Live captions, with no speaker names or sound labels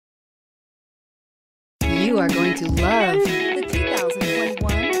You are going to love the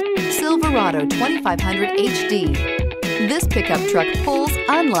 2021 Silverado 2500HD. This pickup truck pulls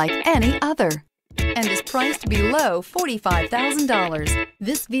unlike any other and is priced below $45,000.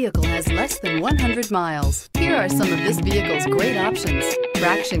 This vehicle has less than 100 miles. Here are some of this vehicle's great options: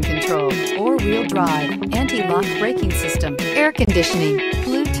 traction control, four-wheel drive, anti-lock braking system, air conditioning,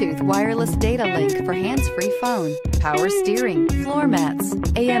 Bluetooth wireless data link for hands-free phone, power steering, floor mats,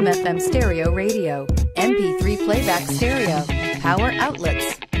 AM/FM stereo radio, MP3 playback stereo, power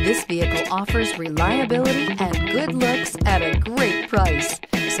outlets. This vehicle offers reliability and good looks at a great price.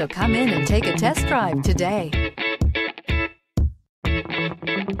 So come in and take a test drive today.